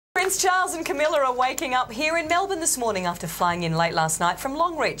Prince Charles and Camilla are waking up here in Melbourne this morning after flying in late last night from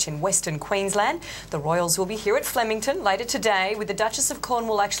Longreach in Western Queensland. The Royals will be here at Flemington later today with the Duchess of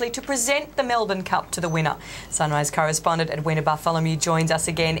Cornwall actually to present the Melbourne Cup to the winner. Sunrise correspondent Edwina Bartholomew joins us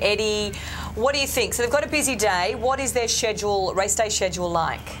again. Eddie, what do you think? So they've got a busy day. What is their schedule, race day schedule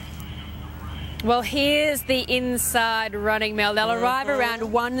like? Well, here's the inside running, Mel. They'll arrive around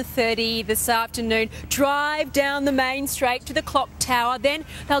 1:30 this afternoon, drive down the main straight to the clock tower, then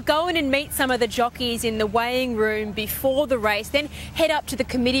they'll go in and meet some of the jockeys in the weighing room before the race, then head up to the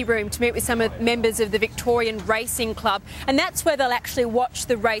committee room to meet with some of members of the Victorian Racing Club, and that's where they'll actually watch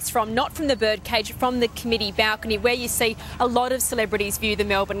the race from, not from the birdcage, from the committee balcony, where you see a lot of celebrities view the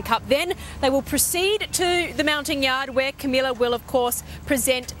Melbourne Cup. Then they will proceed to the mounting yard where Camilla will, of course,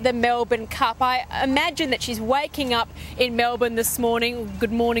 present the Melbourne Cup. I imagine that she's waking up in Melbourne this morning.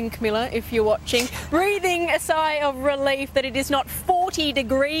 Good morning, Camilla, if you're watching. Breathing a sigh of relief that it is not 40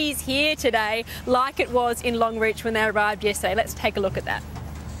 degrees here today like it was in Longreach when they arrived yesterday. Let's take a look at that.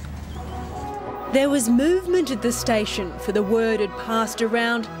 There was movement at the station, for the word had passed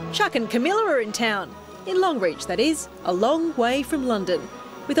around. Chuck and Camilla are in town. In Longreach, that is, a long way from London.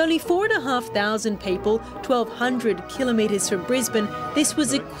 With only 4,500 people, 1,200 kilometres from Brisbane, this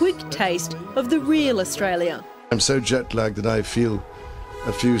was a quick taste of the real Australia. I'm so jet lagged that I feel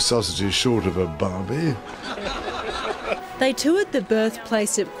a few sausages short of a Barbie. They toured the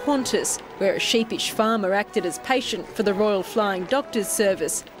birthplace of Qantas, where a sheepish farmer acted as patient for the Royal Flying Doctors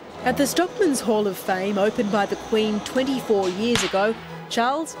Service. At the Stockman's Hall of Fame, opened by the Queen 24 years ago,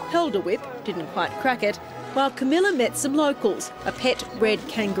 Charles held a whip, didn't quite crack it, while Camilla met some locals, a pet red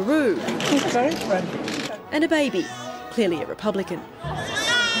kangaroo and a baby, clearly a Republican.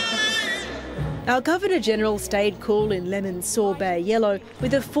 Our Governor-General stayed cool in lemon sorbet yellow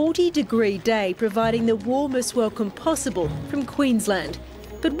with a 40-degree day providing the warmest welcome possible from Queensland.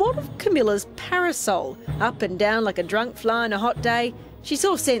 But what of Camilla's parasol? Up and down like a drunk fly on a hot day? She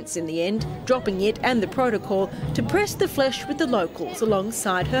saw sense in the end, dropping it and the protocol to press the flesh with the locals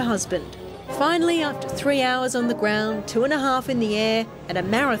alongside her husband. Finally, after 3 hours on the ground, 2.5 in the air and a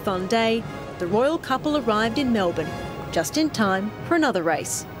marathon day, the royal couple arrived in Melbourne, just in time for another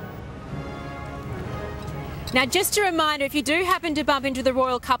race. Now, just a reminder, if you do happen to bump into the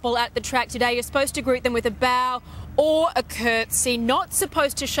royal couple at the track today, you're supposed to greet them with a bow or a curtsy, not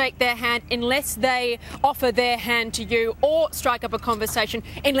supposed to shake their hand unless they offer their hand to you, or strike up a conversation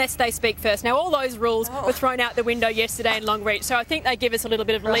unless they speak first. Now, all those rules were thrown out the window yesterday in Longreach, so I think they give us a little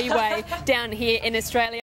bit of leeway down here in Australia.